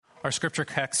Our scripture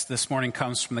text this morning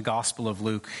comes from the Gospel of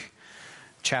Luke,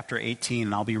 chapter 18,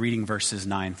 and I'll be reading verses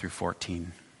 9 through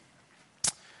 14.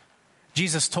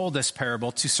 Jesus told this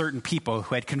parable to certain people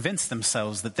who had convinced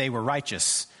themselves that they were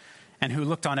righteous and who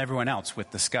looked on everyone else with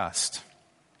disgust.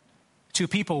 Two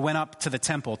people went up to the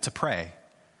temple to pray.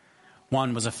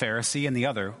 One was a Pharisee and the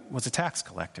other was a tax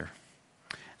collector.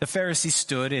 The Pharisee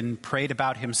stood and prayed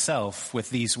about himself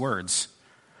with these words: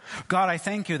 God, I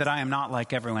thank you that I am not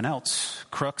like everyone else,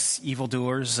 crooks,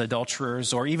 evildoers,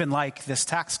 adulterers, or even like this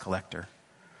tax collector.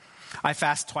 I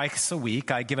fast twice a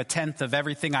week. I give a tenth of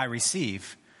everything I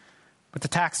receive. But the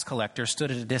tax collector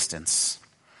stood at a distance.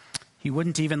 He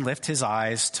wouldn't even lift his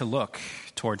eyes to look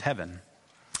toward heaven.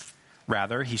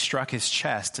 Rather, he struck his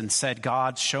chest and said,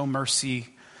 God, show mercy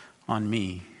on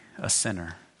me, a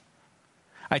sinner.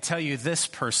 I tell you, this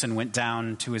person went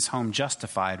down to his home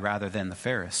justified rather than the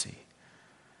Pharisee.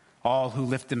 All who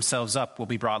lift themselves up will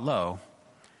be brought low,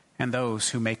 and those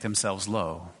who make themselves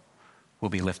low will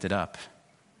be lifted up.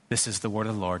 This is the word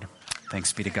of the Lord.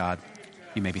 Thanks be to God.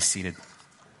 You may be seated.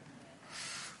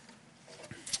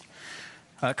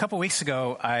 A couple weeks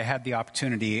ago, I had the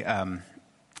opportunity,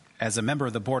 as a member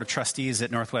of the Board of Trustees at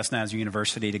Northwest Nazarene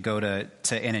University, to go to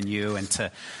NNU and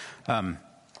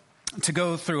to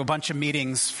go through a bunch of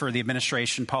meetings for the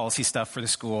administration policy stuff for the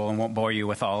school, and won't bore you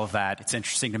with all of that. It's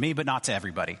interesting to me, but not to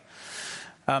everybody.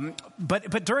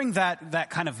 But during that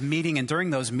kind of meeting and during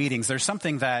those meetings, there's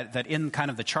something that in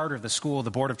kind of the charter of the school,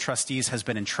 the Board of Trustees has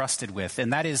been entrusted with,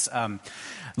 and that is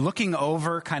looking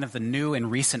over kind of the new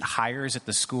and recent hires at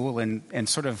the school and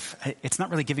sort of, it's not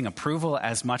really giving approval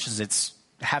as much as it's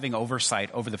having oversight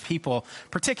over the people,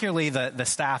 particularly the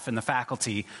staff and the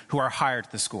faculty who are hired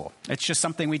at the school. It's just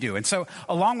something we do. And so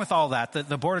along with all that,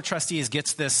 the Board of Trustees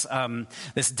gets this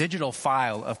digital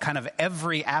file of kind of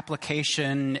every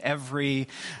application, every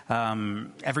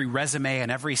resume,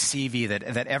 and every CV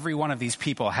that every one of these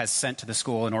people has sent to the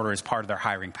school in order as part of their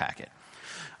hiring packet.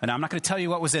 And I'm not going to tell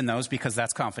you what was in those because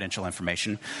that's confidential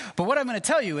information. But what I'm going to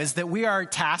tell you is that we are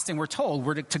tasked and we're told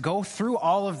to go through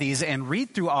all of these and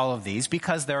read through all of these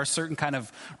because there are certain kind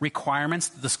of requirements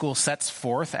that the school sets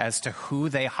forth as to who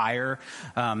they hire,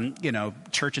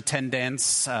 church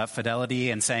attendance,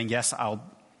 fidelity, and saying, yes, I'll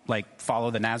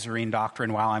follow the Nazarene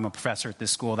doctrine while I'm a professor at this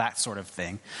school, that sort of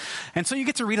thing. And so you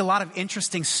get to read a lot of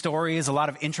interesting stories, a lot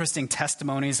of interesting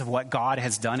testimonies of what God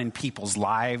has done in people's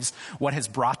lives, what has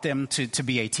brought them to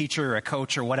be a teacher or a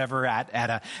coach or whatever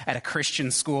at a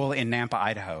Christian school in Nampa,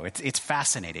 Idaho. It's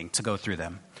fascinating to go through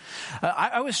them.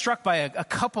 I was struck by a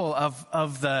couple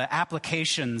of the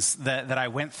applications that I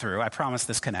went through. I promise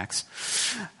this connects.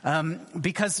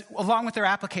 Because along with their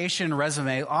application and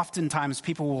resume, oftentimes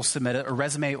people will submit a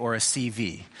resume or a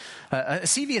CV. A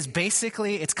CV is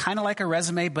basically, it's kind of like a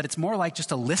resume, but it's more like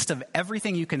just a list of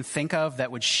everything you can think of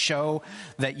that would show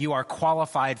that you are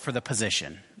qualified for the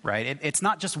position. Right? It's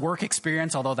not just work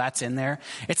experience, although that's in there.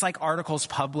 It's like articles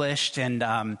published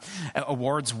and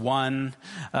awards won,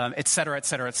 et cetera, et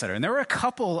cetera, et cetera. And there were a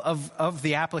couple of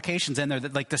the applications in there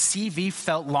that the CV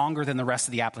felt longer than the rest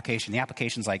of the application. The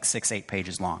application's 6-8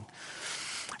 pages long.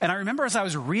 And I remember as I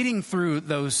was reading through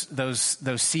those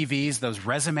CVs, those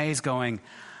resumes, going,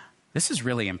 this is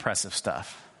really impressive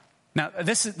stuff. Now,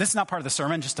 this is not part of the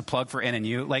sermon, just to plug for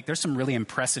NNU. There's some really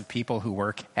impressive people who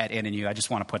work at NNU. I just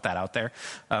want to put that out there.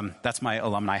 That's my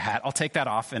alumni hat. I'll take that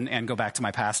off and go back to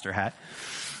my pastor hat.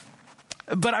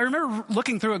 But I remember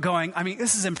looking through it going,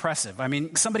 this is impressive.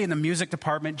 Somebody in the music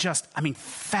department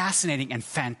fascinating and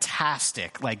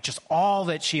fantastic. Just all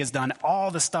that she has done,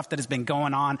 all the stuff that has been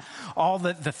going on, all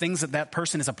the things that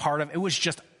person is a part of. It was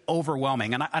just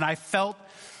overwhelming. And I felt,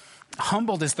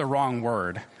 humbled is the wrong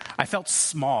word. I felt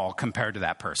small compared to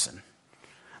that person.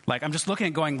 I'm just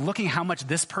looking how much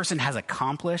this person has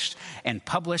accomplished and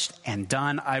published and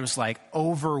done. I was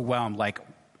overwhelmed,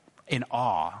 in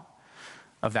awe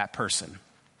of that person.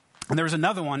 And there was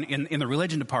another one in the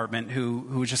religion department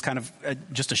who was just kind of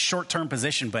just a short-term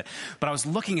position. But I was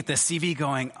looking at this CV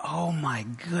going, oh my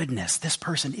goodness, this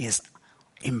person is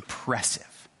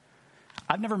impressive.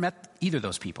 I've never met either of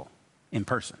those people in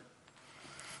person.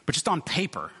 But just on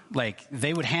paper,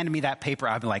 they would hand me that paper.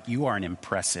 I'd be like, you are an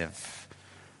impressive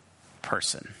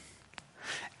person.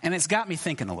 And it's got me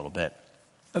thinking a little bit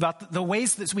about the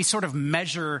ways that we sort of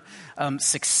measure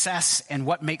success and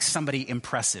what makes somebody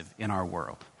impressive in our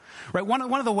world. Right? One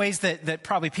of the ways that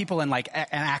probably people in an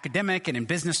academic and in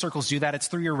business circles do that, it's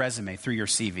through your resume, through your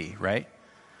CV, right?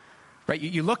 Right?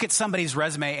 You look at somebody's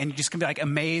resume and you just can be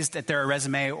amazed at their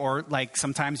resume, or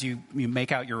sometimes you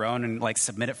make out your own and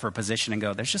submit it for a position and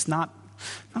go, there's just not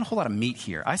a whole lot of meat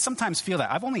here. I sometimes feel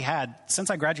that. Since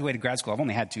I graduated grad school, I've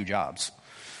only had 2 jobs.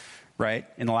 right?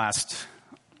 In the last,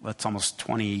 it's almost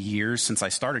 20 years since I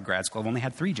started grad school, I've only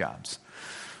had 3 jobs,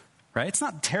 right? It's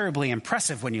not terribly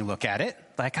impressive when you look at it.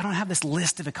 Like, I don't have this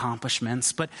list of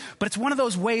accomplishments, but it's one of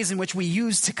those ways in which we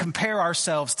use to compare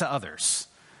ourselves to others,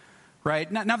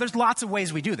 right? Now there's lots of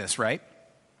ways we do this, right?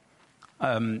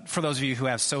 For those of you who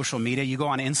have social media, you go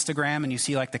on Instagram and you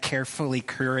see like the carefully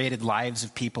curated lives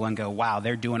of people and go, wow,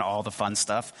 they're doing all the fun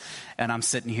stuff. And I'm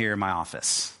sitting here in my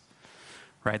office,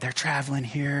 right? They're traveling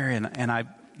here and I,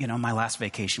 my last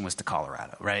vacation was to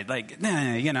Colorado, right? Like,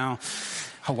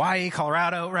 Hawaii,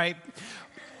 Colorado, right?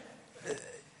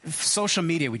 Social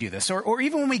media, we do this. Or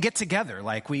even when we get together,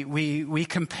 like we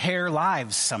compare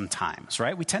lives sometimes,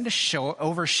 right? We tend to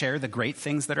overshare the great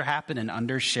things that are happening and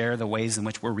undershare the ways in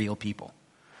which we're real people,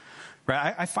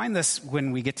 right? I find this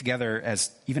when we get together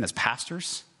even as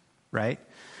pastors, right?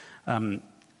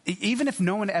 Even if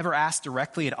no one ever asks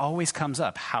directly, it always comes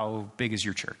up. How big is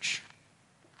your church?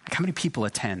 Like, how many people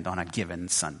attend on a given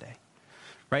Sunday,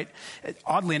 right?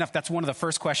 Oddly enough, that's one of the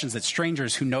first questions that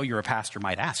strangers who know you're a pastor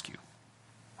might ask you.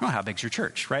 Well, how big's your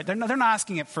church, right? They're not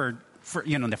asking it for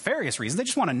nefarious reasons. They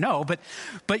just want to know.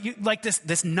 But you like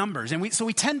this numbers, and we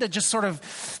tend to just sort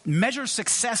of measure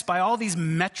success by all these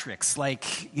metrics.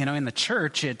 Like, in the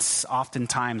church, it's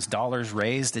oftentimes dollars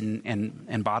raised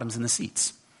and bottoms in the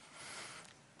seats.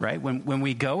 Right? When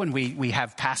we go and we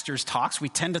have pastors' talks, we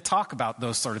tend to talk about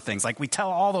those sort of things. Like, we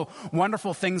tell all the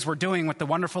wonderful things we're doing with the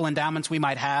wonderful endowments we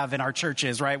might have in our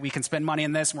churches, right? We can spend money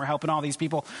in this and we're helping all these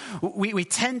people. We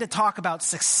tend to talk about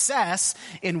success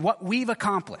in what we've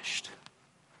accomplished,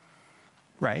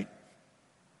 right?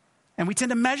 And we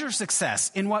tend to measure success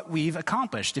in what we've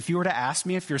accomplished. If you were to ask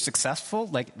me if you're successful,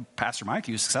 like, Pastor Mike,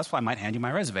 are you successful? I might hand you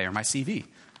my resume or my CV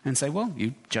and say, well,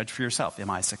 you judge for yourself. Am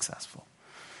I successful?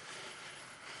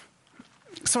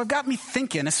 So it got me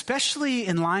thinking, especially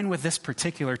in line with this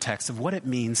particular text, of what it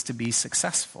means to be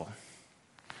successful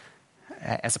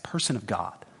as a person of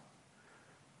God.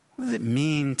 What does it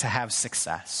mean to have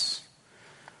success?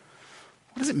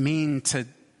 What does it mean to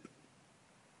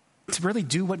really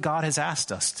do what God has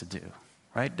asked us to do,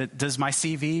 right? Does my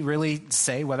CV really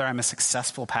say whether I'm a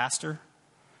successful pastor?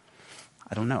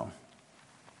 I don't know.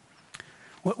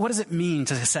 What does it mean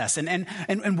to success?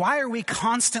 And why are we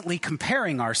constantly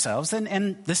comparing ourselves?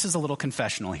 And this is a little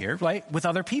confessional here, right? With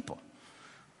other people,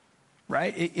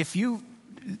 right?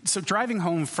 So driving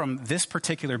home from this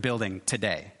particular building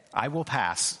today, I will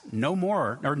pass no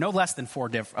more or no less than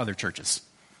 4 other churches.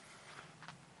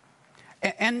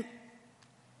 And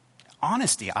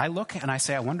honesty, I look and I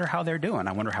say, I wonder how they're doing.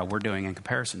 I wonder how we're doing in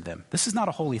comparison to them. This is not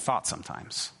a holy thought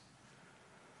sometimes.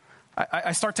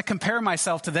 I start to compare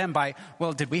myself to them by,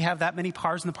 well, did we have that many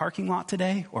cars in the parking lot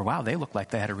today? Or, wow, they look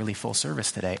like they had a really full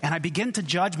service today. And I begin to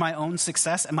judge my own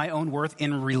success and my own worth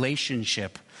in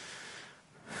relationship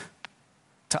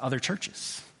to other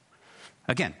churches.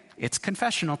 Again, it's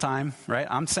confessional time, right?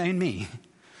 I'm saying me.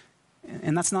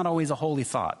 And that's not always a holy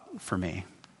thought for me.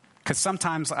 Because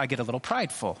sometimes I get a little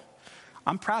prideful.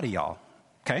 I'm proud of y'all,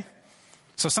 okay?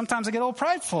 So sometimes I get a little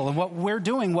prideful in what we're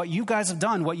doing, what you guys have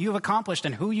done, what you've accomplished,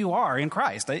 and who you are in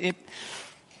Christ.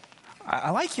 I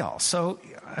like y'all, so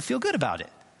I feel good about it.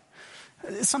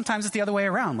 Sometimes it's the other way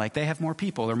around, like they have more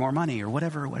people or more money or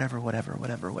whatever.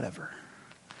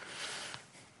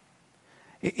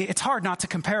 It's hard not to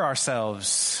compare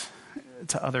ourselves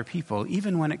to other people,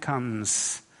 even when it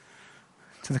comes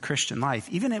to the Christian life,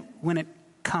 even when it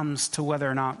comes to whether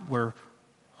or not we're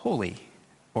holy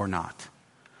or not.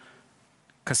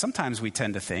 Because sometimes we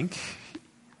tend to think,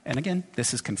 and again,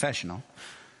 this is confessional,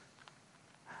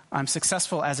 I'm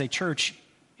successful as a church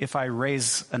if I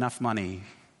raise enough money,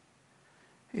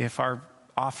 if our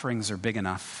offerings are big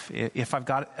enough, if I've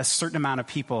got a certain amount of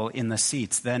people in the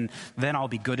seats, then I'll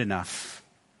be good enough,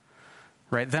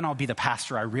 right? Then I'll be the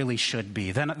pastor I really should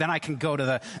be. Then I can go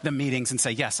to the meetings and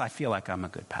say, yes, I feel like I'm a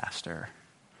good pastor.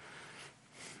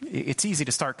 It's easy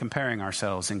to start comparing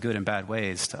ourselves in good and bad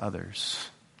ways to others.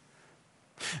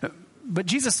 But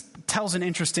Jesus tells an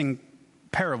interesting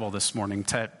parable this morning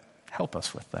to help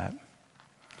us with that.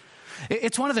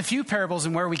 It's one of the few parables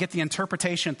in where we get the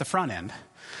interpretation at the front end,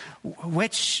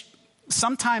 which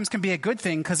sometimes can be a good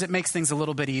thing because it makes things a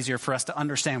little bit easier for us to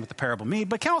understand what the parable means,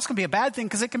 but can also be a bad thing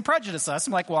because it can prejudice us.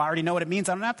 I'm like, well, I already know what it means.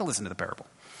 I don't have to listen to the parable.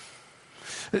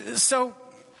 So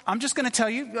I'm just going to tell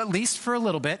you, at least for a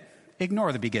little bit,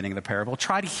 ignore the beginning of the parable.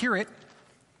 Try to hear it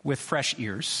with fresh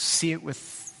ears. See it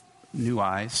with new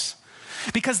eyes.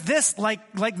 Because this,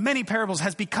 like many parables,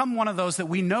 has become one of those that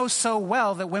we know so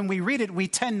well that when we read it, we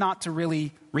tend not to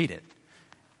really read it.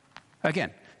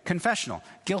 Again, confessional,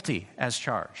 guilty as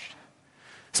charged.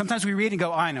 Sometimes we read and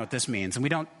go, I know what this means, and we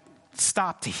don't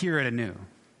stop to hear it anew.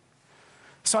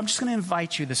 So I'm just going to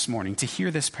invite you this morning to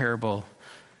hear this parable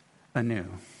anew.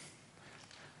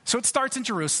 So it starts in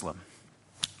Jerusalem.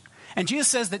 And Jesus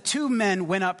says that two men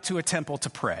went up to a temple to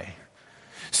pray.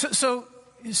 So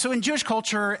in Jewish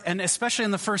culture, and especially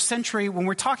in the first century, when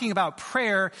we're talking about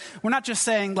prayer, we're not just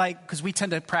saying because we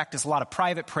tend to practice a lot of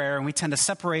private prayer and we tend to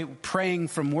separate praying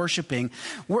from worshiping.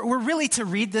 We're really to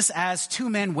read this as two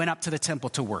men went up to the temple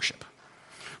to worship.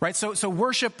 Right? So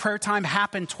worship, prayer time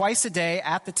happened twice a day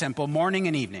at the temple, morning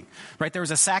and evening. Right? There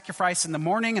was a sacrifice in the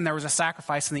morning and there was a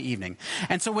sacrifice in the evening.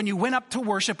 And so when you went up to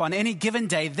worship on any given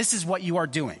day, this is what you are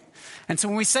doing. And so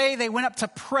when we say they went up to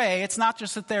pray, it's not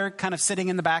just that they're kind of sitting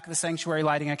in the back of the sanctuary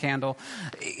lighting a candle.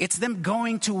 It's them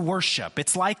going to worship.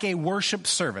 It's like a worship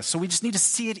service. So we just need to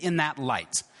see it in that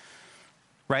light.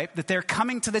 Right? That they're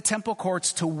coming to the temple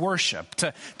courts to worship,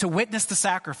 to witness the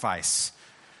sacrifice.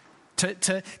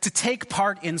 To take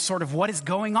part in sort of what is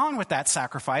going on with that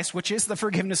sacrifice, which is the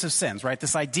forgiveness of sins, right?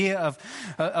 This idea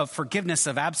of forgiveness,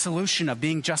 of absolution, of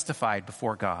being justified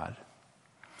before God.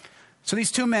 So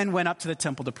these two men went up to the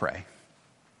temple to pray.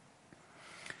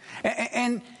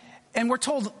 And we're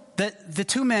told that the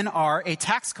two men are a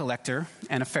tax collector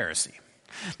and a Pharisee.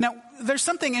 Now, there's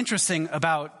something interesting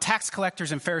about tax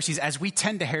collectors and Pharisees as we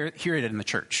tend to hear it in the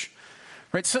church.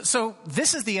 Right, so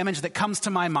this is the image that comes to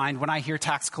my mind when I hear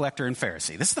tax collector and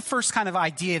Pharisee. This is the first kind of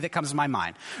idea that comes to my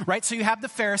mind, right? So you have the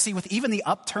Pharisee with even the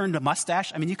upturned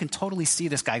mustache. I mean, you can totally see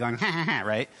this guy going, ha, ha, ha,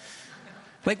 right?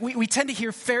 Like we tend to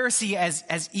hear Pharisee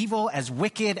as evil, as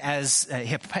wicked, as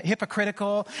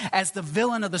hypocritical, as the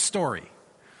villain of the story,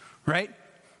 right?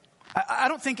 I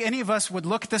don't think any of us would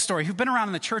look at this story, who've been around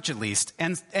in the church at least,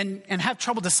 and have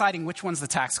trouble deciding which one's the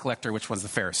tax collector, which one's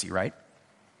the Pharisee, right?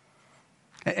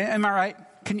 Am I right?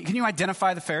 Can you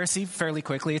identify the Pharisee fairly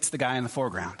quickly? It's the guy in the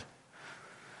foreground.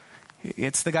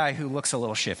 It's the guy who looks a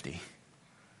little shifty.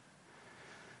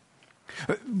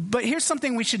 But here's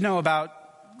something we should know about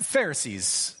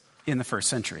Pharisees in the first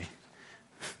century.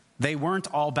 They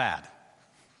weren't all bad.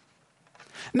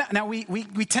 Now we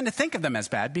tend to think of them as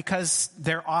bad because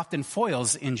they're often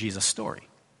foils in Jesus' story.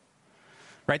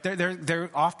 Right? They're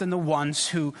often the ones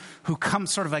who come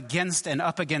sort of against and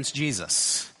up against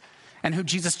Jesus. And who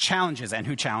Jesus challenges and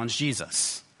who challenge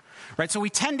Jesus. Right? So we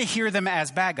tend to hear them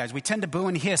as bad guys. We tend to boo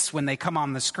and hiss when they come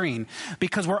on the screen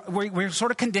because we're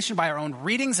sort of conditioned by our own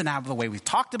readings and the way we've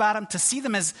talked about them to see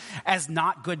them as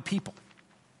not good people.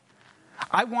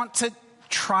 I want to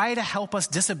try to help us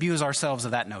disabuse ourselves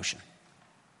of that notion.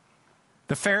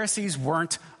 The Pharisees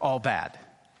weren't all bad.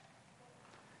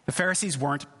 The Pharisees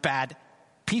weren't bad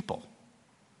people.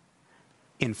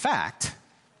 In fact,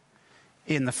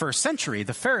 in the first century,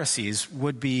 the Pharisees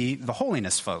would be the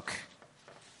holiness folk.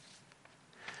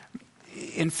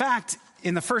 In fact,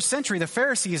 in the first century, the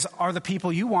Pharisees are the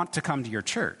people you want to come to your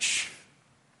church.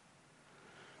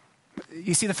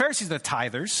 You see, the Pharisees are the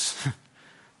tithers.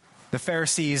 The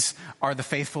Pharisees are the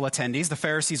faithful attendees. The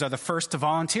Pharisees are the first to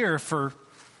volunteer for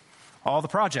all the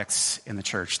projects in the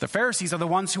church. The Pharisees are the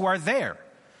ones who are there.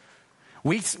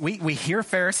 We hear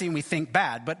Pharisee and we think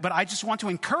bad, but I just want to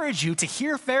encourage you to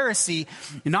hear Pharisee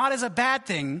not as a bad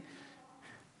thing,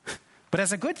 but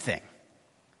as a good thing.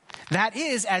 That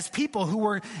is, as people who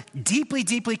were deeply,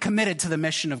 deeply committed to the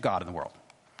mission of God in the world.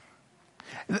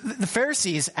 The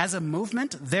Pharisees, as a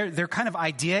movement, their kind of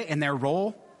idea and their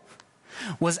role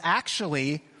was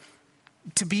actually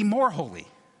to be more holy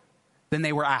than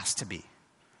they were asked to be.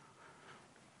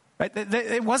 Right?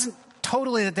 It wasn't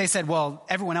totally that they said, well,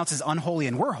 everyone else is unholy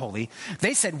and we're holy.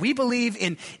 They said, we believe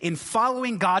in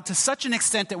following God to such an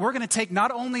extent that we're going to take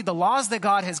not only the laws that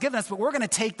God has given us, but we're going to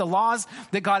take the laws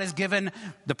that God has given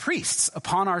the priests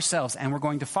upon ourselves, and we're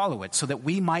going to follow it so that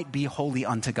we might be holy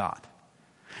unto God.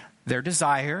 Their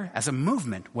desire as a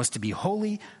movement was to be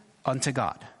holy unto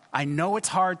God. I know it's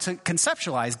hard to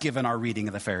conceptualize given our reading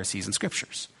of the Pharisees and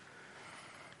scriptures.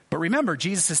 But remember,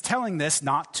 Jesus is telling this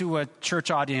not to a church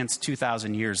audience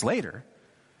 2,000 years later.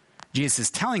 Jesus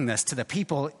is telling this to the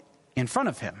people in front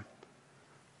of him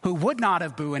who would not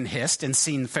have booed and hissed and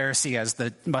seen the Pharisee as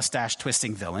the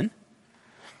mustache-twisting villain.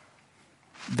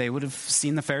 They would have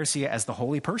seen the Pharisee as the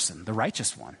holy person, the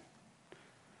righteous one,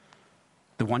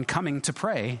 the one coming to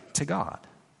pray to God.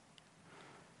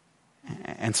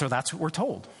 And so that's what we're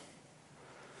told.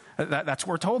 That's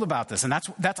what we're told about this. And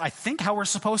that's I think, how we're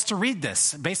supposed to read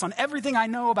this. Based on everything I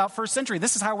know about first century,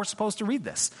 this is how we're supposed to read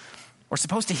this. We're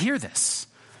supposed to hear this.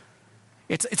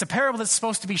 It's a parable that's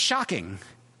supposed to be shocking,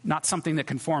 not something that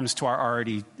conforms to our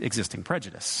already existing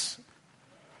prejudice.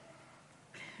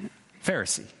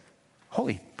 Pharisee,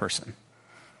 holy person.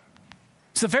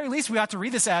 So at the very least, we ought to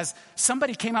read this as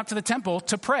somebody came up to the temple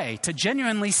to pray, to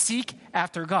genuinely seek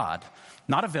after God.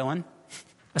 Not a villain,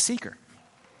 a seeker.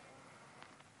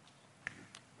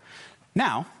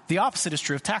 Now, the opposite is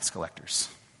true of tax collectors,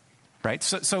 right?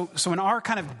 So in our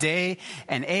kind of day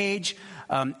and age,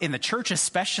 in the church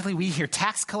especially, we hear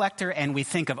tax collector and we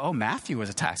think of, oh, Matthew was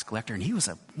a tax collector and he was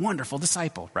a wonderful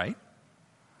disciple, right?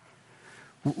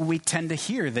 We tend to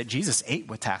hear that Jesus ate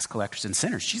with tax collectors and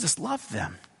sinners. Jesus loved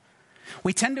them.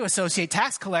 We tend to associate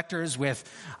tax collectors with,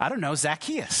 I don't know,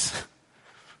 Zacchaeus,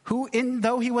 who,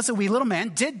 though he was a wee little man,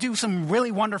 did do some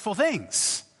really wonderful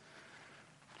things,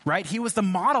 right? He was the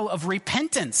model of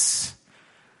repentance.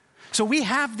 So we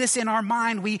have this in our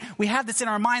mind. We have this in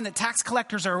our mind that tax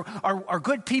collectors are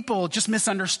good people, just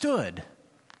misunderstood.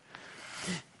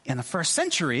 In the first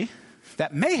century,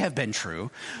 that may have been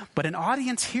true, but an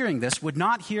audience hearing this would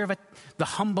not hear of the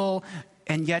humble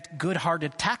and yet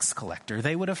good-hearted tax collector.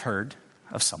 They would have heard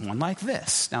of someone like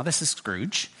this. Now, this is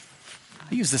Scrooge.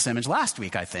 I used this image last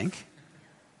week, I think.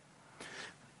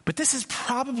 But this is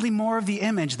probably more of the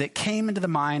image that came into the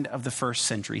mind of the first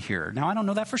century hearer. Now, I don't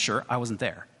know that for sure. I wasn't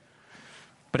there.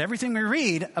 But everything we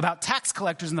read about tax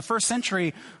collectors in the first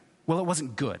century, well, it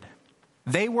wasn't good.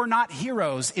 They were not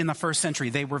heroes in the first century.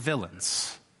 They were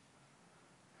villains.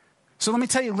 So let me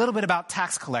tell you a little bit about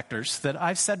tax collectors that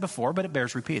I've said before, but it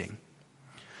bears repeating.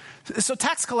 So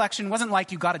tax collection wasn't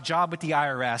like you got a job with the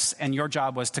IRS and your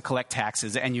job was to collect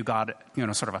taxes and you got,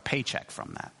 sort of a paycheck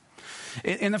from that.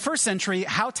 In the first century,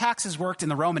 how taxes worked in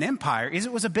the Roman Empire is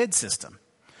it was a bid system.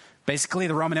 Basically,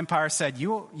 the Roman Empire said,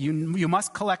 you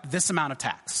must collect this amount of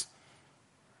tax.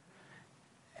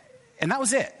 And that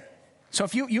was it. So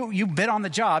if you bid on the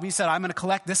job, you said, I'm going to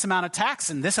collect this amount of tax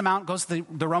and this amount goes to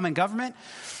the Roman government,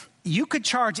 you could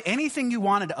charge anything you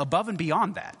wanted above and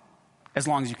beyond that as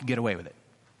long as you could get away with it.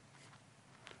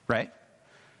 Right?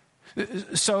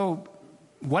 So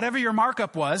whatever your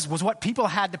markup was what people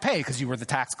had to pay because you were the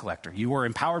tax collector. You were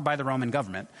empowered by the Roman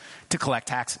government to collect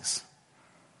taxes.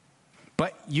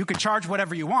 But you could charge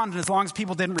whatever you wanted as long as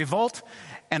people didn't revolt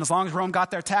and as long as Rome got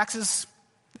their taxes,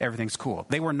 everything's cool.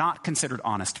 They were not considered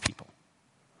honest people.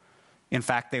 In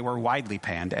fact, they were widely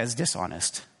panned as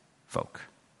dishonest folk,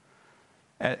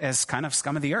 as kind of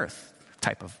scum of the earth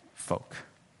type of folk,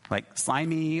 like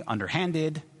slimy,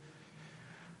 underhanded.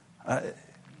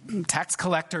 Tax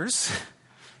collectors,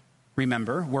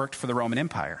 remember, worked for the Roman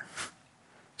Empire.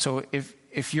 So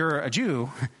if you're a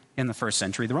Jew in the first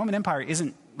century, the Roman Empire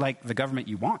isn't like the government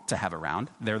you want to have around.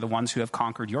 They're the ones who have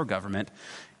conquered your government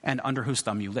and under whose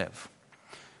thumb you live.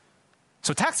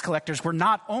 So tax collectors were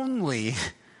not only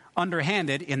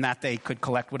underhanded in that they could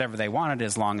collect whatever they wanted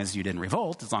as long as you didn't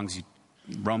revolt, as long as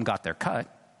Rome got their cut.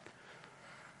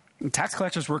 Tax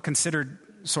collectors were considered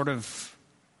sort of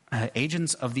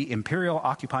agents of the imperial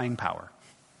occupying power.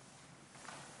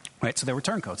 Right? So they were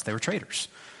turncoats. They were traitors.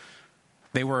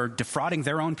 They were defrauding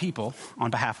their own people on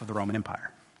behalf of the Roman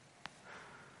Empire.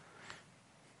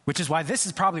 Which is why this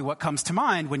is probably what comes to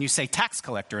mind when you say tax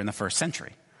collector in the first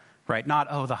century. Right?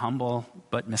 Not, the humble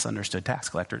but misunderstood tax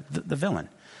collector, the villain.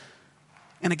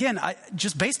 And again,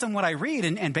 just based on what I read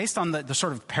and based on the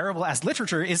sort of parable as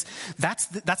literature, that's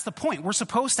the point. We're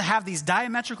supposed to have these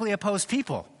diametrically opposed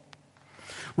people.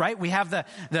 Right? We have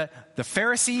the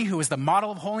Pharisee who is the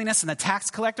model of holiness and the tax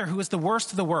collector who is the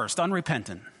worst of the worst,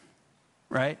 unrepentant.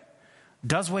 Right?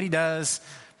 Does what he does,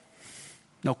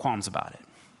 no qualms about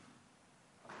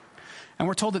it. And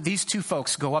we're told that these two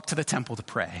folks go up to the temple to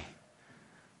pray.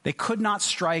 They could not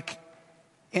strike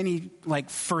any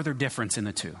further difference in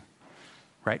the two.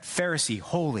 Right? Pharisee,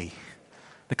 holy.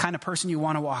 The kind of person you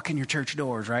want to walk in your church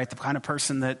doors, right? The kind of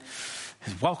person that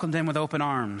is welcomed in with open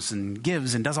arms and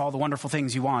gives and does all the wonderful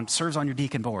things you want, serves on your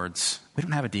deacon boards. We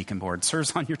don't have a deacon board.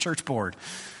 Serves on your church board.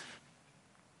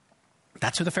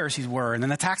 That's who the Pharisees were. And then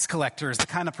the tax collector is the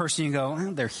kind of person you go,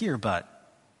 they're here, but.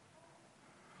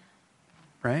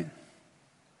 Right?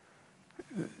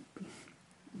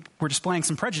 We're displaying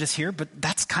some prejudice here, but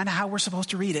that's kind of how we're supposed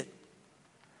to read it.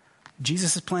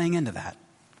 Jesus is playing into that.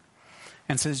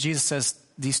 And Jesus says,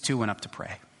 these two went up to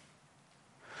pray.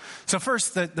 So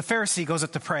first, the Pharisee goes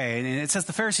up to pray, and it says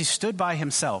the Pharisee stood by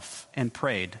himself and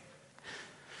prayed.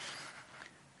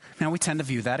 Now, we tend to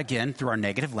view that, again, through our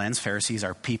negative lens. Pharisees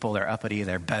are people, they're uppity,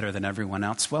 they're better than everyone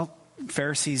else. Well,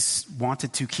 Pharisees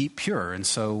wanted to keep pure, and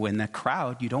so in the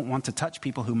crowd, you don't want to touch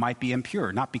people who might be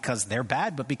impure, not because they're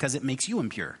bad, but because it makes you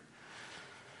impure.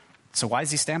 So why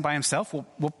does he stand by himself?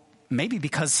 Well, maybe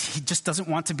because he just doesn't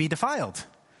want to be defiled.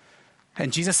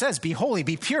 And Jesus says, be holy,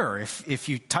 be pure. If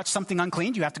you touch something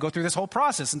unclean, you have to go through this whole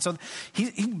process. And so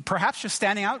he perhaps just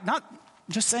standing out, not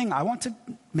just saying, I want to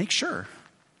make sure.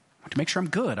 I want to make sure I'm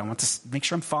good. I want to make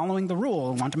sure I'm following the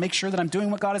rule. I want to make sure that I'm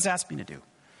doing what God has asked me to do.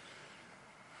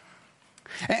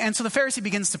 And so the Pharisee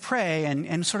begins to pray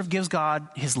and sort of gives God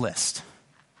his list.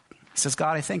 He says,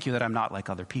 God, I thank you that I'm not like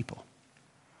other people.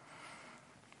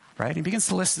 Right? He begins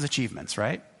to list his achievements,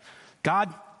 right?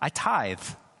 God, I tithe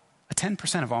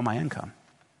 10% of all my income.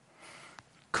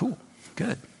 Cool,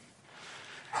 good.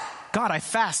 God, I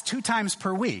fast 2 times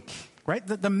per week, right?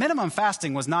 The minimum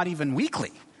fasting was not even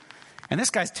weekly. And this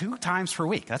guy's 2 times per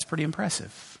week. That's pretty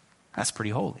impressive. That's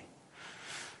pretty holy.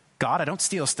 God, I don't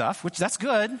steal stuff, which that's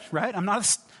good, right? I'm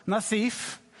not a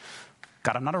thief.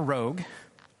 God, I'm not a rogue.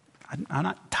 I'm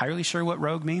not entirely sure what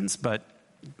rogue means, but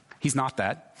he's not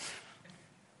that.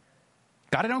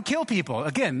 God, I don't kill people.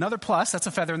 Again, another plus. That's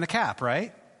a feather in the cap,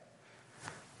 right?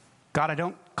 God, I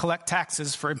don't collect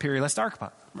taxes for imperialist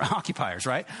occupiers,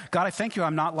 right? God, I thank you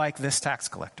I'm not like this tax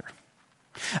collector.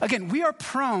 Again, we are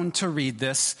prone to read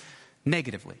this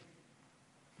negatively,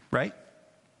 right?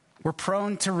 We're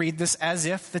prone to read this as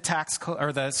if the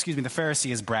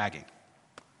Pharisee is bragging.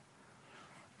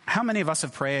 How many of us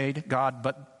have prayed, God,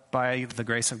 but by the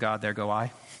grace of God, there go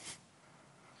I?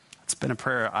 It's been a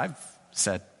prayer I've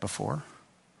said before.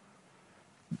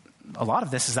 A lot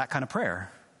of this is that kind of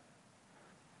prayer.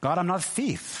 God, I'm not a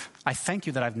thief. I thank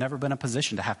you that I've never been in a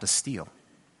position to have to steal.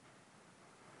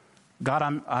 God,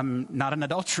 I'm not an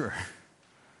adulterer.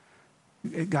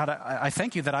 God, I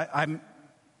thank you that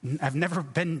I've never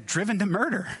been driven to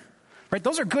murder. Right?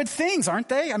 Those are good things, aren't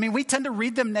they? I mean, we tend to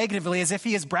read them negatively as if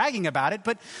he is bragging about it,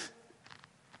 but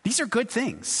these are good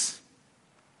things.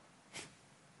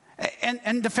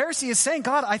 And the Pharisee is saying,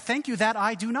 God, I thank you that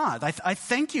I do not. I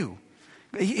thank you.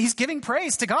 He's giving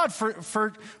praise to God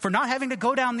for not having to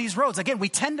go down these roads. Again, we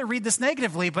tend to read this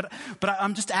negatively, but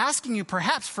I'm just asking you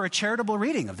perhaps for a charitable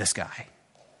reading of this guy.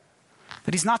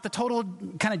 That he's not the total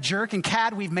kind of jerk and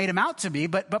cad we've made him out to be,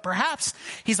 but perhaps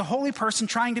he's a holy person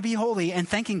trying to be holy and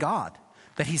thanking God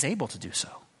that he's able to do so.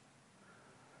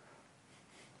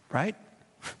 Right?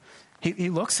 He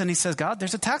looks and he says, God,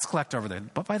 there's a tax collector over there,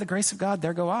 but by the grace of God,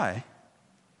 there go I.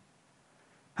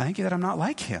 I thank you that I'm not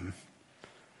like him.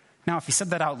 Now, if he said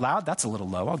that out loud, that's a little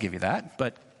low. I'll give you that.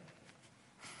 But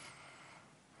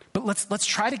let's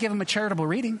try to give him a charitable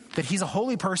reading that he's a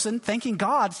holy person, thanking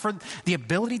God for the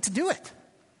ability to do it.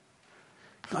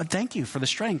 God, thank you for the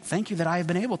strength. Thank you that I have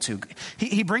been able to.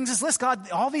 He brings his list.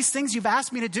 God, all these things you've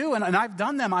asked me to do, and I've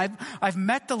done them. I've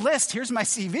met the list. Here's my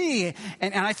CV,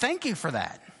 and I thank you for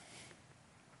that.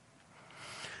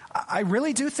 I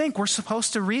really do think we're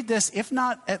supposed to read this, if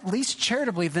not at least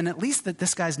charitably, then at least that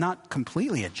this guy's not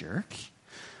completely a jerk.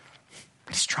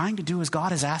 He's trying to do as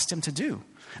God has asked him to do.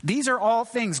 These are all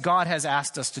things God has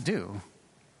asked us to do,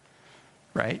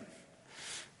 right?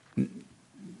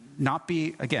 Not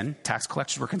be, again, tax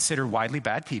collectors were considered widely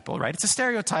bad people, right? It's a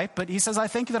stereotype, but he says, I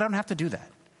thank you that I don't have to do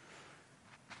that.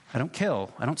 I don't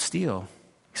kill. I don't steal.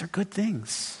 These are good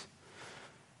things.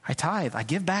 I tithe. I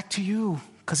give back to you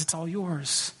because it's all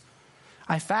yours.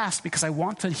 I fast because I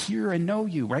want to hear and know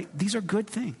you, right? These are good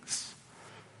things.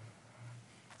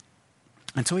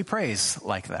 And so he prays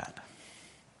like that.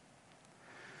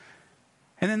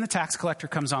 And then the tax collector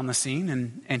comes on the scene,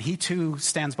 and he too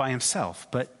stands by himself,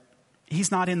 but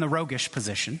he's not in the roguish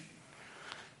position.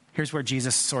 Here's where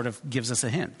Jesus sort of gives us a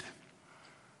hint.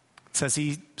 It says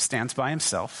he stands by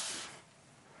himself,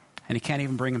 and he can't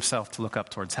even bring himself to look up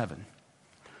towards heaven.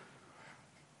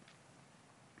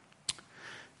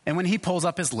 And when he pulls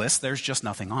up his list, there's just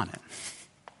nothing on it.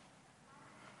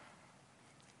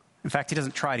 In fact, he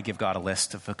doesn't try to give God a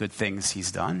list of the good things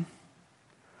he's done.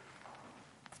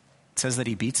 It says that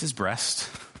he beats his breast,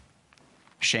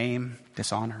 shame,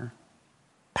 dishonor,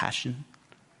 passion,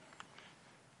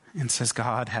 and says,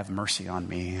 God, have mercy on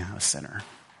me, a sinner.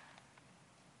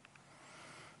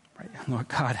 Right? Lord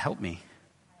God, help me.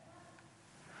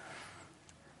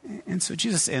 And so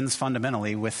Jesus ends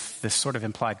fundamentally with this sort of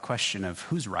implied question of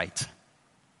who's right?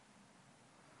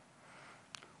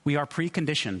 We are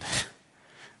preconditioned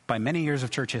by many years of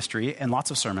church history and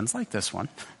lots of sermons like this one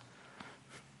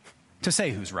to say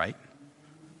who's right.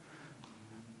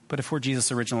 But if we're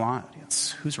Jesus' original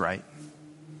audience, who's right?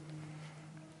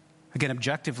 Again,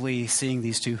 objectively seeing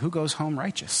these two, who goes home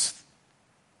righteous?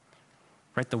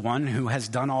 Right? The one who has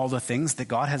done all the things that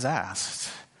God has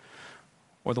asked,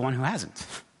 or the one who hasn't?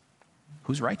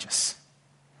 Who's righteous?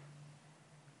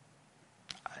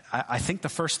 I think the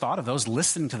first thought of those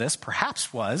listening to this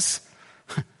perhaps was,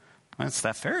 well, it's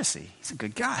that Pharisee. He's a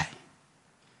good guy.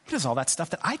 He does all that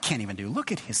stuff that I can't even do.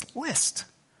 Look at his list.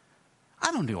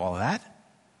 I don't do all of that.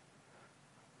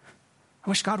 I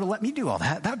wish God would let me do all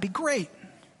that. That would be great.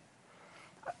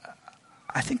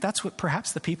 I think that's what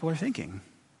perhaps the people are thinking.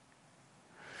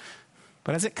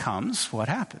 But as it comes, what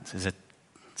happens?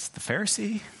 It's the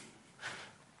Pharisee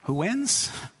Who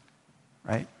wins?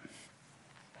 Right?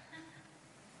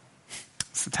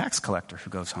 It's the tax collector who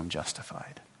goes home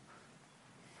justified.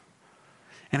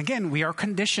 And again, we are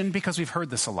conditioned, because we've heard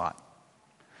this a lot,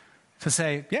 to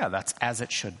say, yeah, that's as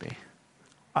it should be.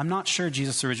 I'm not sure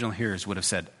Jesus' original hearers would have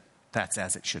said, that's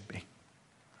as it should be.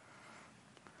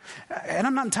 And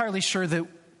I'm not entirely sure that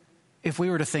if we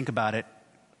were to think about it,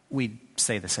 we'd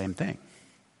say the same thing.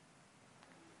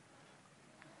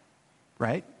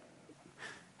 Right?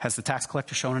 Has the tax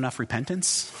collector shown enough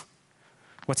repentance?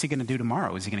 What's he going to do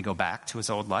tomorrow? Is he going to go back to his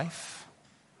old life?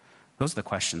 Those are the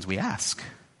questions we ask.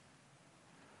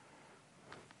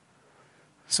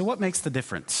 So what makes the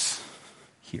difference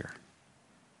here?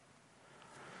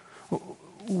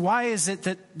 Why is it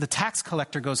that the tax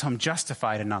collector goes home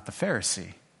justified and not the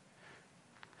Pharisee?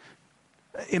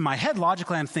 In my head,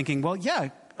 logically, I'm thinking, well, yeah,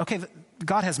 okay,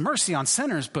 God has mercy on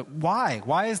sinners, but why?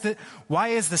 Why is the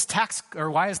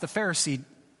Pharisee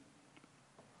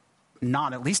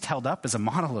not at least held up as a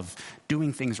model of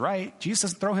doing things right? Jesus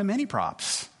doesn't throw him any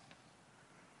props.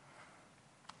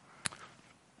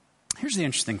 Here's the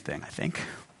interesting thing, I think.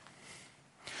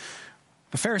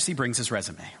 The Pharisee brings his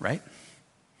resume, right?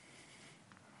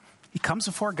 He comes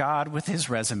before God with his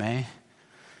resume,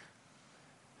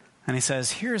 and he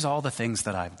says, here's all the things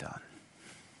that I've done.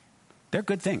 They're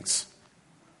good things.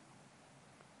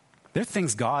 They're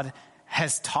things God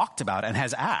has talked about and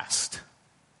has asked.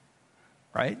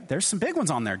 Right? There's some big ones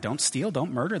on there. Don't steal,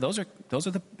 don't murder. Those are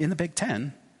in the Big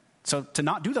Ten. So to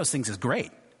not do those things is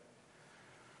great.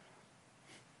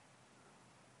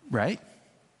 Right?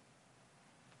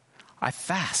 I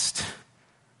fast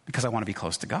because I want to be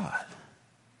close to God.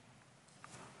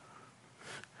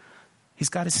 He's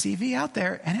got his CV out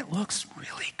there, and it looks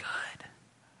really good.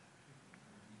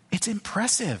 It's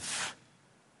impressive.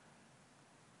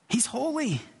 He's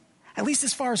holy, at least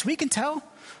as far as we can tell.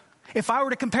 If I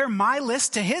were to compare my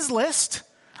list to his list,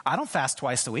 I don't fast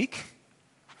twice a week.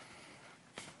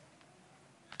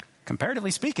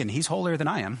 Comparatively speaking, he's holier than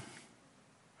I am.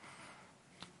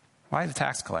 Why the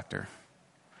tax collector?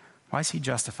 Why is he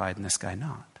justified and this guy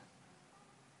not?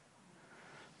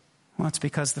 Well, it's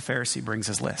because the Pharisee brings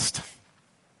his list.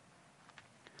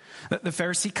 The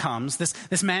Pharisee comes,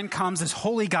 this man comes, this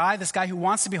holy guy, this guy who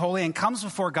wants to be holy, and comes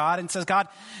before God and says, God,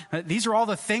 these are all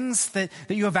the things that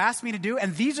you have asked me to do,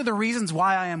 and these are the reasons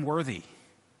why I am worthy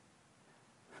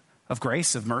of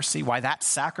grace, of mercy, why that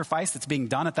sacrifice that's being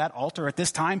done at that altar at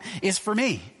this time is for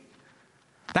me.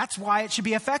 That's why it should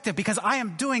be effective, because I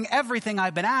am doing everything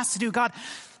I've been asked to do. God,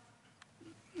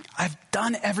 I've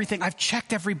done everything. I've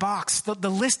checked every box.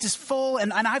 The list is full,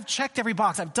 and I've checked every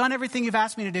box. I've done everything you've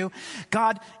asked me to do.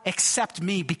 God, accept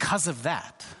me because of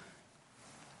that.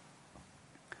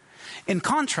 In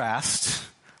contrast,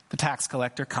 the tax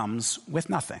collector comes with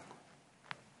nothing.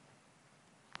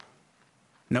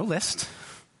 No list,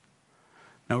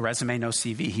 no resume, no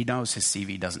CV. He knows his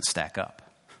CV doesn't stack up,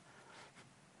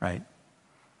 right?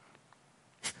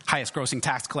 Highest grossing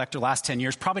tax collector last 10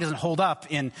 years probably doesn't hold up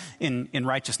in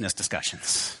righteousness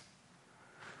discussions.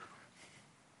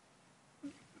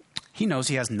 He knows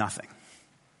he has nothing.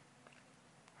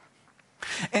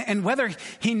 And whether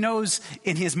he knows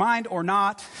in his mind or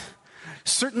not,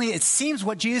 certainly it seems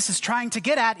what Jesus is trying to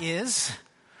get at is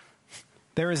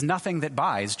there is nothing that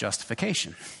buys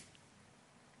justification.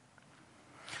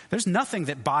 There's nothing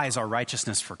that buys our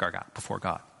righteousness before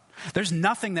God. There's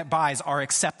nothing that buys our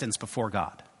acceptance before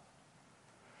God.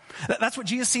 That's what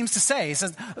Jesus seems to say. He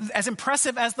says, as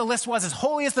impressive as the list was, as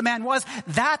holy as the man was,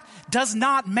 that does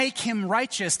not make him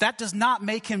righteous. That does not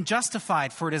make him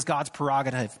justified, for it is God's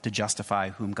prerogative to justify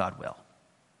whom God will.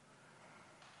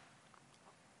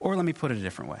 Or let me put it a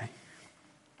different way.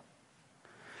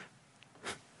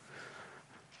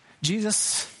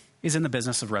 Jesus is in the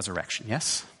business of resurrection,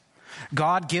 yes?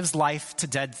 God gives life to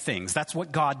dead things. That's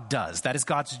what God does. That is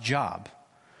God's job.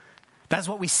 That's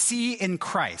what we see in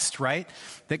Christ, right?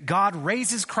 That God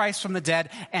raises Christ from the dead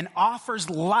and offers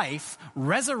life,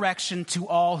 resurrection to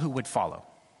all who would follow.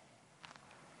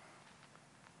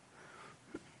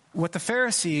 What the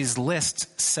Pharisees'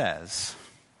 list says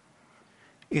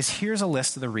is, here's a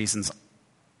list of the reasons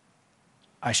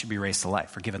I should be raised to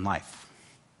life or given life.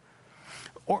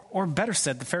 Or better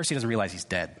said, the Pharisee doesn't realize he's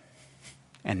dead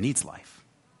and needs life.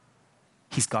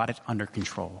 He's got it under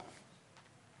control.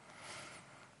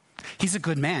 He's a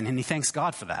good man, and he thanks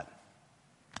God for that.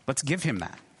 Let's give him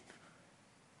that.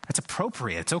 It's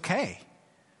appropriate. It's okay.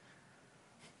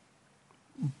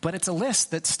 But it's a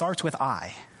list that starts with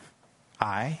I.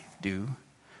 I do,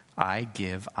 I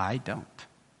give, I don't.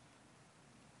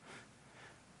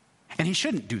 And he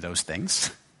shouldn't do those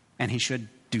things, and he should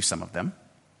do some of them.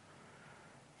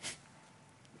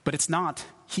 but it's not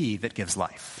he that gives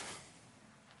life.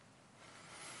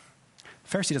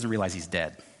 The Pharisee doesn't realize he's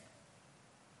dead.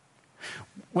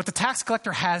 What the tax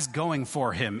collector has going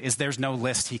for him is there's no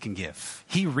list he can give.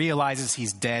 He realizes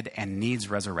he's dead and needs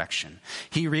resurrection.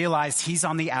 He realizes he's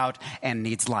on the out and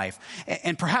needs life.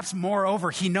 And perhaps moreover,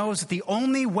 he knows that the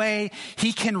only way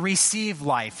he can receive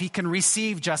life, he can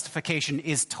receive justification,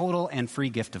 is total and free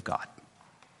gift of God.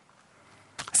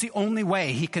 It's the only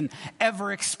way he can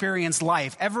ever experience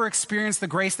life, ever experience the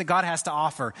grace that God has to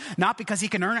offer. Not because he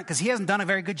can earn it, because he hasn't done a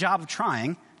very good job of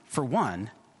trying, for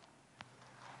one.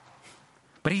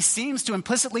 But he seems to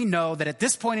implicitly know that at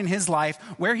this point in his life,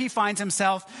 where he finds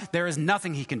himself, there is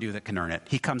nothing he can do that can earn it.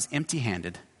 He comes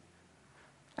empty-handed,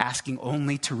 asking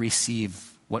only to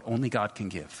receive what only God can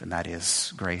give, and that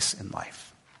is grace and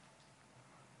life.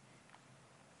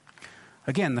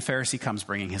 Again, the Pharisee comes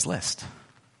bringing his list.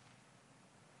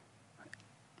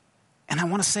 And I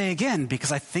want to say again,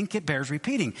 because I think it bears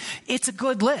repeating, it's a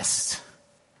good list.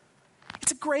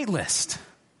 It's a great list.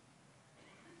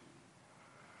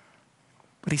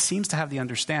 But he seems to have the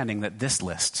understanding that this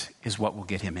list is what will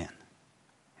get him in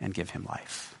and give him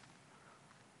life.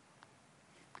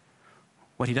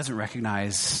 What he doesn't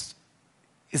recognize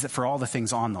is that for all the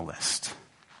things on the list,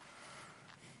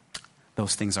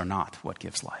 those things are not what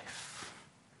gives life.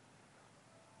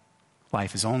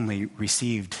 Life is only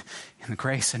received in the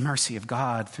grace and mercy of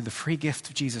God through the free gift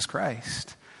of Jesus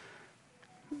Christ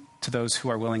to those who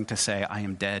are willing to say, I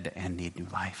am dead and need new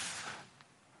life.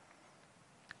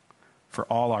 For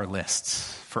all our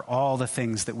lists, for all the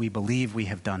things that we believe we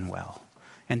have done well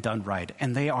and done right,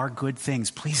 and they are good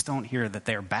things. Please don't hear that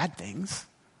they are bad things,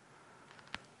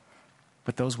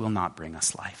 but those will not bring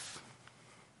us life.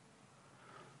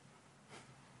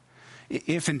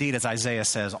 If indeed, as Isaiah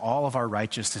says, all of our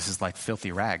righteousness is like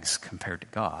filthy rags compared to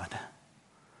God,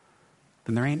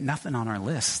 then there ain't nothing on our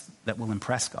list that will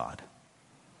impress God.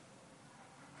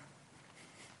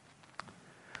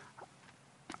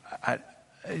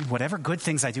 Whatever good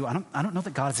things I do, I don't know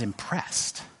that God is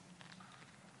impressed.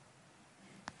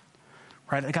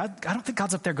 Right? I don't think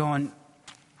God's up there going,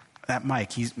 that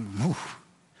Mike, right?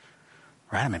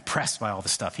 I'm impressed by all the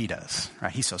stuff he does.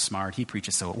 Right? He's so smart. He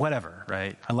preaches so whatever.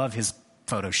 Right? I love his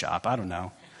Photoshop. I don't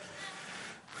know.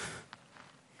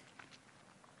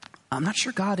 I'm not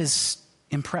sure God is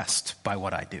impressed by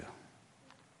what I do.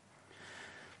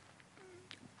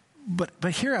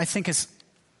 But here I think is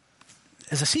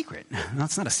a secret. No,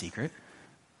 it's not a secret.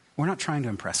 We're not trying to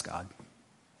impress God.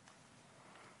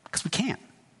 Because we can't.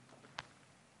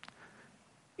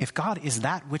 If God is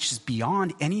that which is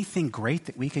beyond anything great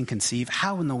that we can conceive,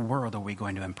 how in the world are we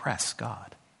going to impress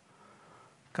God?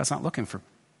 God's not looking for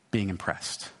being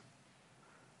impressed.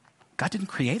 God didn't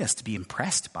create us to be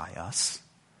impressed by us.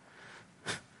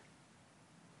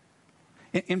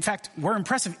 In fact, we're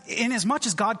impressive in as much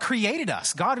as God created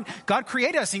us. God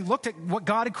created us. He looked at what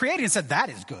God had created and said, that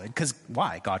is good. Because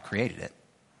why? God created it.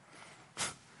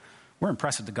 We're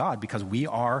impressive to God because we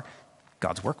are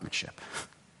God's workmanship.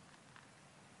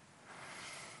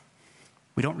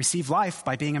 We don't receive life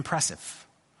by being impressive,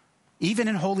 even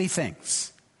in holy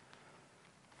things.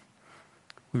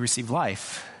 We receive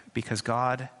life because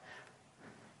God,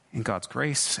 in God's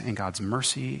grace and God's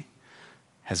mercy,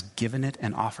 has given it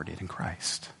and offered it in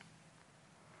Christ.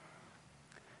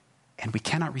 And we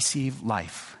cannot receive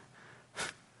life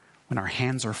when our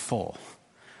hands are full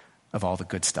of all the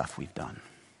good stuff we've done.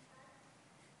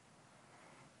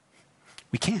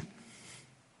 We can't.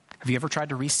 Have you ever tried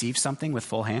to receive something with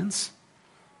full hands?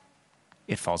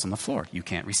 It falls on the floor. You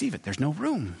can't receive it. There's no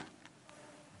room.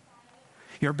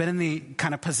 You ever been in the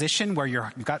kind of position where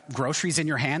you've got groceries in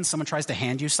your hands, someone tries to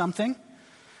hand you something?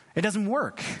 It doesn't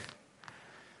work.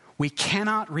 We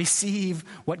cannot receive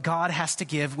what God has to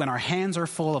give when our hands are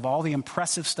full of all the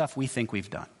impressive stuff we think we've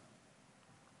done.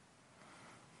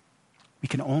 We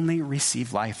can only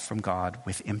receive life from God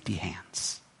with empty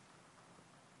hands.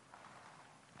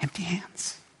 Empty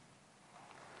hands.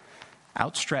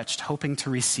 Outstretched, hoping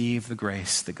to receive the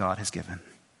grace that God has given.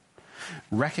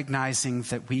 Recognizing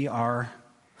that we are,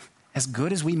 as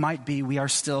good as we might be, we are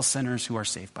still sinners who are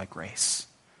saved by grace.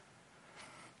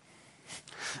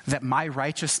 That my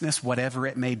righteousness, whatever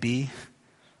it may be,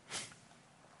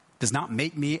 does not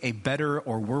make me a better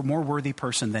or more worthy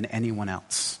person than anyone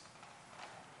else.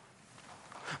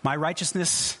 My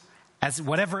righteousness, as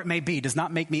whatever it may be, does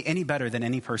not make me any better than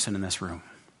any person in this room.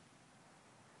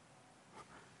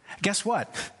 Guess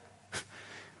what?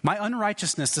 My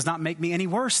unrighteousness does not make me any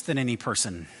worse than any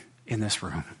person in this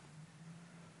room.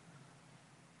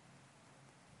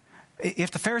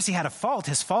 If the Pharisee had a fault,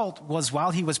 his fault was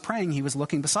while he was praying, he was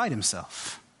looking beside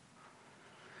himself.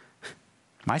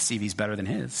 My CV's better than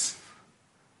his.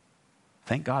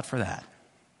 Thank God for that.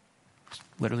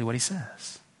 Literally what he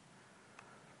says.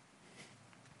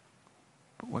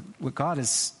 But what God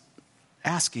is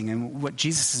asking and what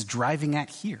Jesus is driving at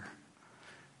here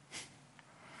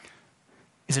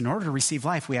is, in order to receive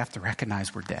life, we have to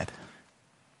recognize we're dead.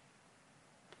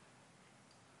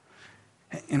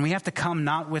 And we have to come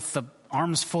not with the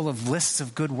arms full of lists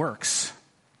of good works,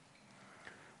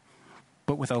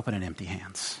 but with open and empty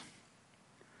hands,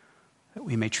 that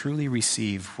we may truly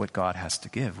receive what God has to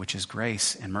give, which is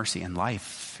grace and mercy and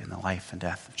life in the life and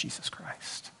death of Jesus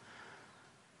Christ.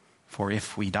 For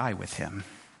if we die with him,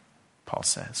 Paul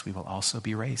says, we will also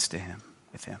be raised to him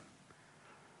with him.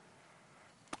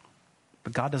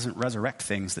 But God doesn't resurrect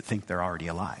things that think they're already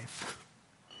alive.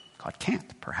 God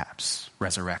can't, perhaps,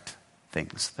 resurrect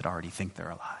things that already think they're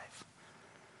alive.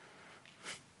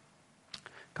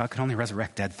 God can only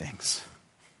resurrect dead things.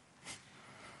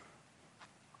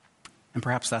 And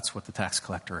perhaps that's what the tax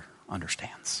collector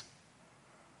understands.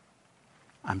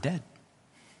 I'm dead.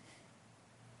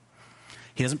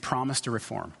 He doesn't promise to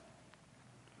reform,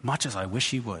 much as I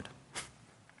wish he would.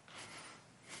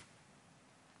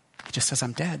 He just says,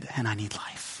 I'm dead and I need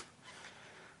life.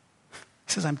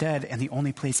 He says, I'm dead and the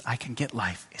only place I can get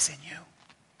life is in you.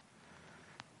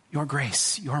 Your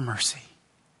grace, your mercy.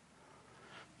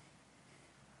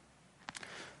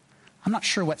 I'm not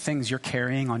sure what things you're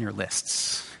carrying on your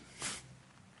lists.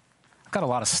 I've got a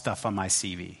lot of stuff on my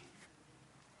CV,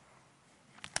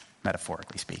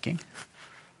 metaphorically speaking.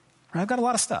 I've got a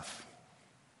lot of stuff,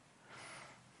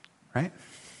 right?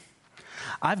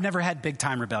 I've never had big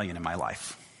time rebellion in my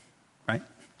life, right?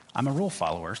 I'm a rule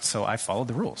follower, so I followed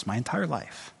the rules my entire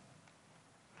life.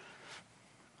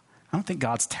 I don't think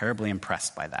God's terribly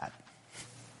impressed by that.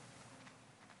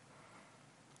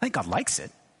 I think God likes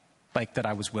it, like that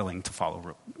I was willing to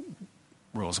follow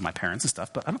rules of my parents and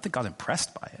stuff, but I don't think God's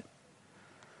impressed by it.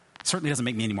 It certainly doesn't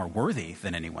make me any more worthy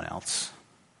than anyone else,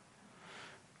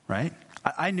 right?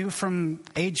 I knew from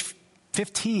age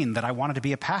 15 that I wanted to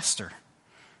be a pastor.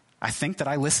 I think that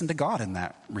I listened to God in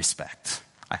that respect.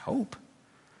 I hope.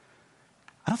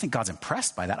 I don't think God's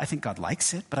impressed by that. I think God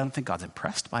likes it, but I don't think God's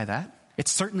impressed by that. It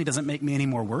certainly doesn't make me any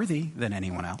more worthy than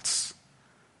anyone else.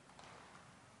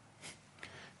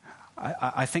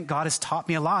 I think God has taught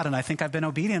me a lot, and I think I've been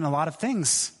obedient in a lot of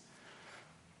things.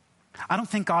 I don't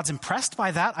think God's impressed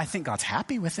by that. I think God's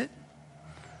happy with it.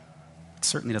 It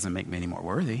certainly doesn't make me any more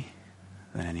worthy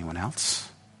than anyone else.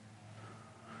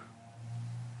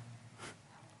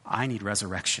 I need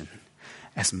resurrection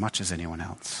as much as anyone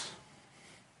else.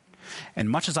 And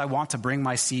much as I want to bring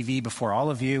my CV before all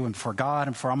of you and before God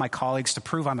and for all my colleagues to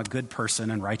prove I'm a good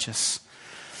person and righteous,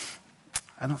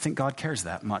 I don't think God cares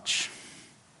that much.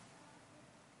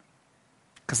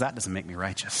 Because that doesn't make me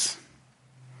righteous.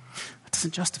 It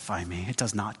doesn't justify me. It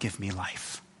does not give me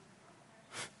life.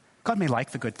 God may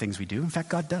like the good things we do. In fact,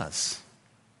 God does.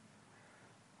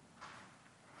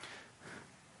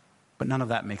 But none of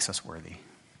that makes us worthy.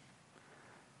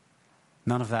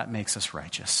 None of that makes us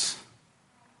righteous.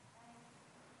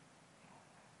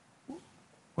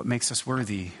 What makes us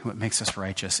worthy, what makes us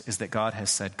righteous, is that God has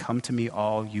said, come to me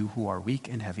all you who are weak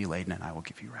and heavy laden, and I will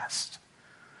give you rest.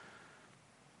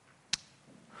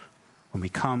 When we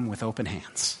come with open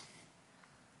hands.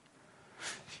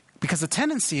 Because the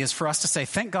tendency is for us to say,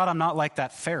 thank God I'm not like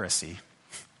that Pharisee.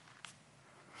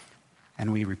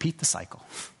 And we repeat the cycle.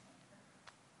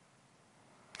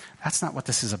 That's not what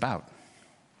this is about.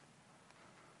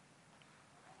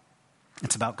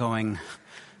 It's about going,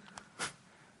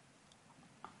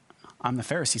 I'm the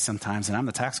Pharisee sometimes and I'm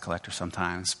the tax collector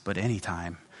sometimes, but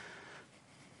anytime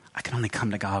I can only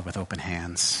come to God with open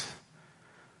hands.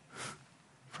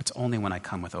 For it's only when I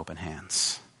come with open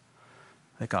hands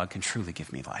that God can truly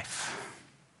give me life.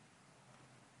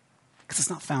 Because it's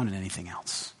not found in anything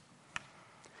else.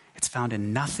 It's found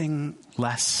in nothing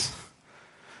less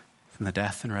than the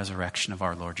death and resurrection of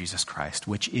our Lord Jesus Christ,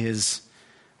 which is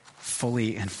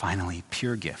fully and finally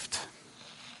pure gift,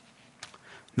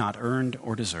 not earned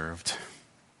or deserved,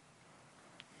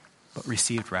 but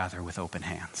received rather with open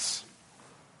hands,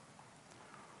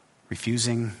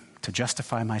 refusing to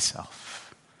justify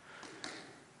myself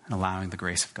and allowing the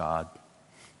grace of God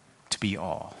to be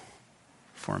all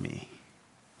for me.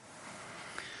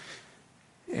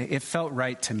 It felt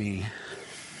right to me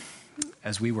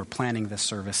as we were planning this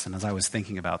service and as I was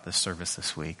thinking about this service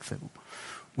this week that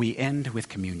we end with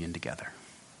communion together.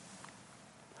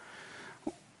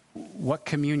 What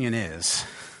communion is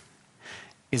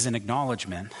an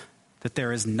acknowledgement that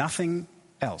there is nothing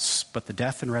else but the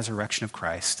death and resurrection of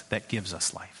Christ that gives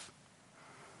us life.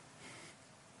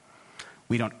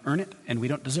 We don't earn it and we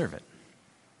don't deserve it.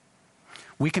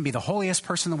 We can be the holiest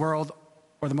person in the world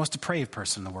or the most depraved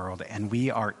person in the world, and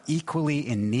we are equally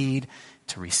in need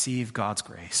to receive God's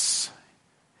grace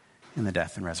in the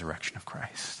death and resurrection of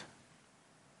Christ.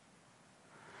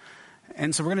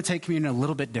 And so we're going to take communion a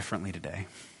little bit differently today.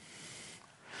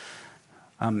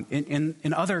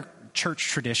 In other church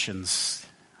traditions,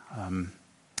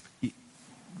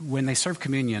 when they serve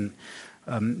communion,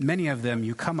 many of them,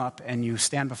 you come up and you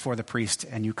stand before the priest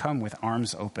and you come with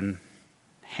arms open,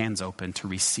 hands open to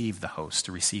receive the host,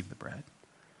 to receive the bread.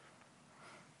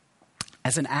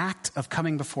 As an act of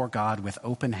coming before God with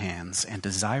open hands and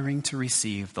desiring to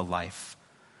receive the life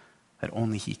that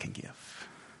only He can give.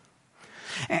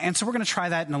 And so we're going to try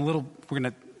that in a little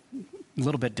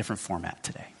bit different format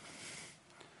today.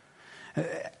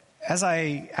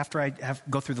 After I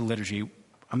go through the liturgy,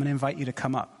 I'm going to invite you to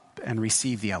come up and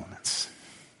receive the elements.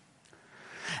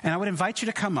 And I would invite you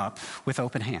to come up with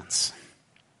open hands.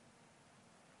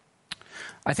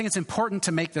 I think it's important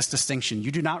to make this distinction.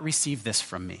 You do not receive this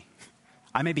from me.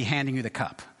 I may be handing you the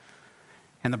cup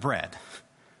and the bread,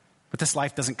 but this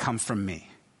life doesn't come from me.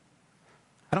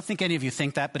 I don't think any of you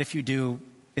think that, but if you do,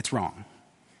 it's wrong.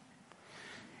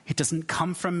 It doesn't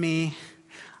come from me.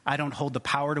 I don't hold the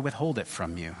power to withhold it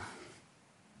from you.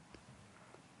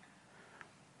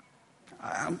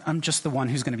 I'm just the one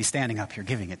who's going to be standing up here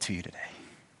giving it to you today.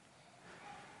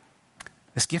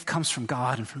 This gift comes from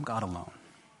God and from God alone.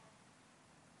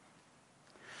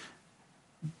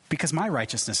 Because my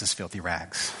righteousness is filthy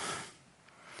rags.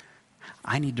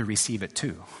 I need to receive it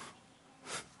too.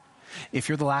 If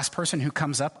you're the last person who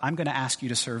comes up, I'm going to ask you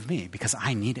to serve me because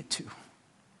I need it too.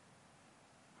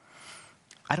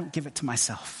 I don't give it to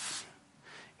myself.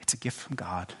 It's a gift from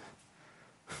God,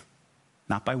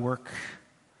 not by work,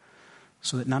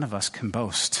 so that none of us can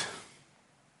boast.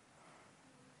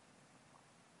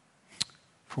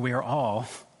 For we are all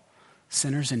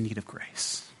sinners in need of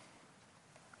grace.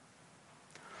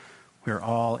 We are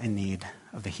all in need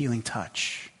of the healing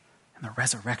touch and the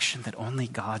resurrection that only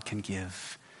God can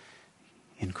give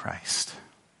in Christ.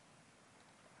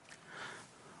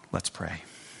 Let's pray.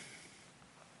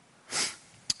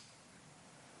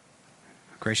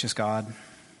 Gracious God,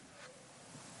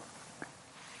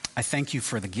 I thank you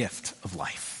for the gift of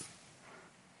life.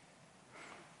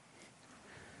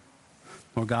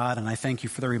 Lord God, and I thank you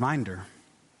for the reminder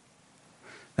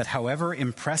that however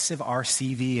impressive our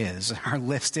CV is, our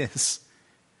list is,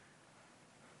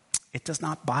 it does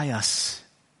not buy us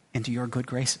into your good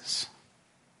graces.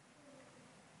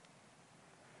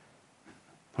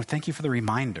 Lord, thank you for the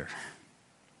reminder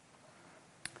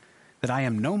that I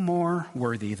am no more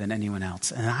worthy than anyone else,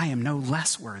 and I am no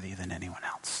less worthy than anyone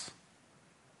else.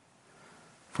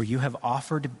 For you have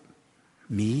offered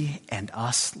me and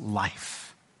us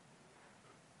life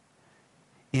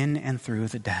in and through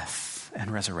the death and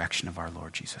resurrection of our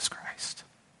Lord Jesus Christ.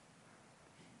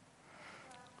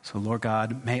 So, Lord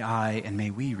God, may I and may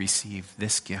we receive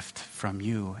this gift from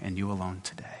you and you alone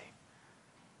today.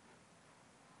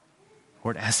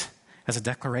 Lord, as a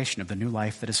declaration of the new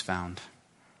life that is found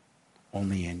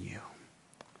only in you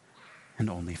and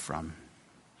only from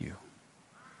you.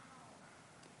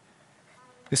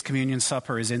 This communion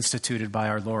supper is instituted by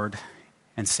our Lord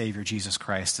and Savior Jesus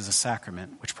Christ as a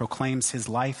sacrament which proclaims his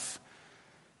life,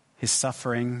 his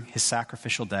suffering, his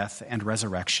sacrificial death, and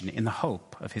resurrection in the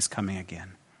hope of his coming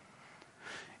again.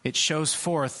 It shows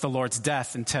forth the Lord's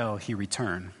death until he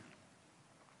return.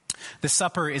 The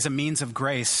supper is a means of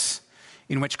grace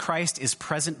in which Christ is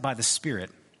present by the Spirit.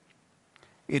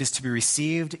 It is to be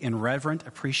received in reverent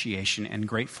appreciation and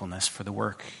gratefulness for the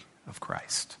work of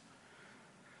Christ.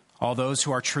 All those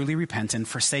who are truly repentant,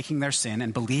 forsaking their sin,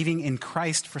 and believing in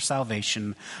Christ for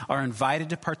salvation are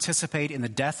invited to participate in the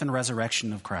death and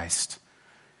resurrection of Christ.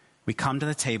 We come to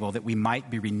the table that we might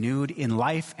be renewed in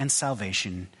life and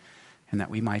salvation, and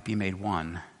that we might be made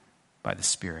one by the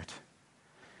Spirit.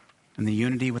 In the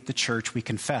unity with the church, we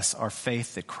confess our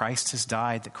faith that Christ has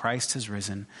died, that Christ has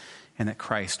risen, and that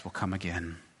Christ will come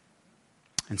again.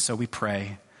 And so we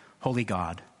pray, Holy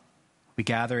God, we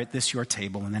gather at this your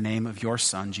table in the name of your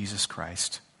Son, Jesus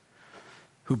Christ,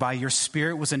 who by your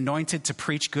Spirit was anointed to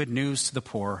preach good news to the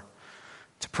poor,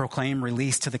 to proclaim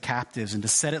release to the captives, and to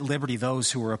set at liberty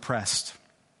those who were oppressed.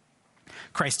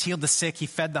 Christ healed the sick, he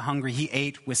fed the hungry, he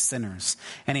ate with sinners,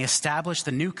 and he established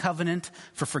the new covenant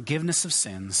for forgiveness of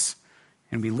sins,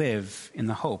 and we live in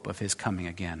the hope of his coming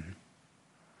again.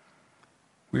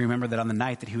 We remember that on the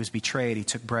night that he was betrayed, he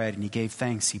took bread and he gave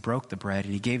thanks. He broke the bread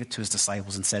and he gave it to his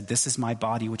disciples and said, "This is my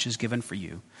body which is given for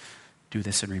you. Do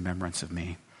this in remembrance of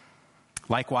me."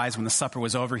 Likewise, when the supper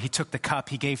was over, he took the cup,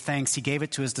 he gave thanks, he gave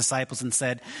it to his disciples and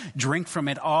said, "Drink from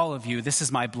it, all of you. This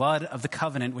is my blood of the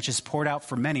covenant, which is poured out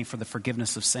for many for the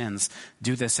forgiveness of sins.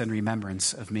 Do this in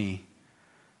remembrance of me."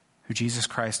 Through Jesus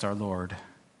Christ our Lord.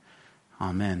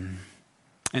 Amen.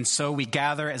 And so we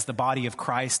gather as the body of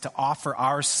Christ to offer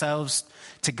ourselves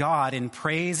to God in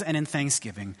praise and in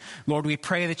thanksgiving. Lord, we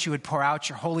pray that you would pour out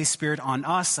your Holy Spirit on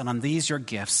us and on these your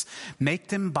gifts. Make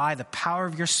them by the power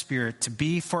of your Spirit to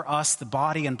be for us the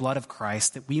body and blood of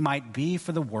Christ, that we might be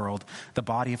for the world the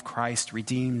body of Christ,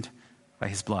 redeemed by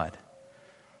his blood.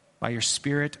 By your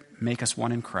Spirit, make us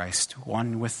one in Christ,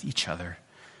 one with each other,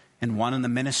 and one in the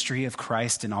ministry of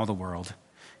Christ in all the world,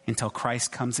 until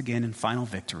Christ comes again in final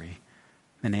victory.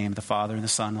 In the name of the Father, and the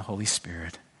Son, and the Holy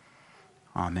Spirit.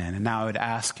 Amen. And now I would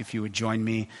ask if you would join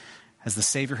me as the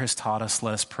Savior has taught us.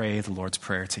 Let us pray the Lord's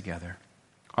Prayer together.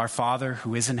 Our Father,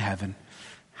 who is in heaven,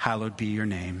 hallowed be your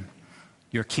name.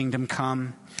 Your kingdom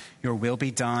come, your will be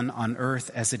done on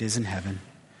earth as it is in heaven.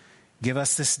 Give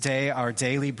us this day our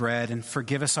daily bread, and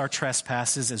forgive us our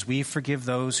trespasses as we forgive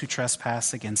those who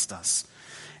trespass against us.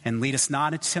 And lead us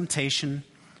not into temptation,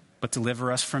 but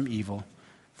deliver us from evil.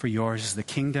 For yours is the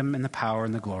kingdom and the power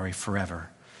and the glory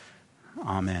forever.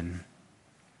 Amen.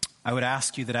 I would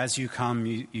ask you that as you come,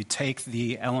 you take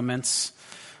the elements.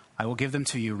 I will give them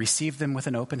to you. Receive them with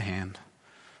an open hand,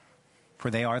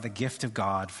 for they are the gift of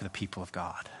God for the people of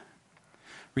God.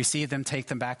 Receive them, take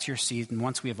them back to your seat, and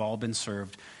once we have all been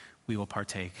served, we will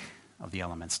partake of the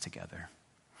elements together.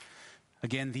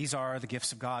 Again, these are the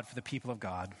gifts of God for the people of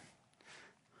God.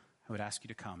 I would ask you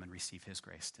to come and receive his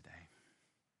grace today.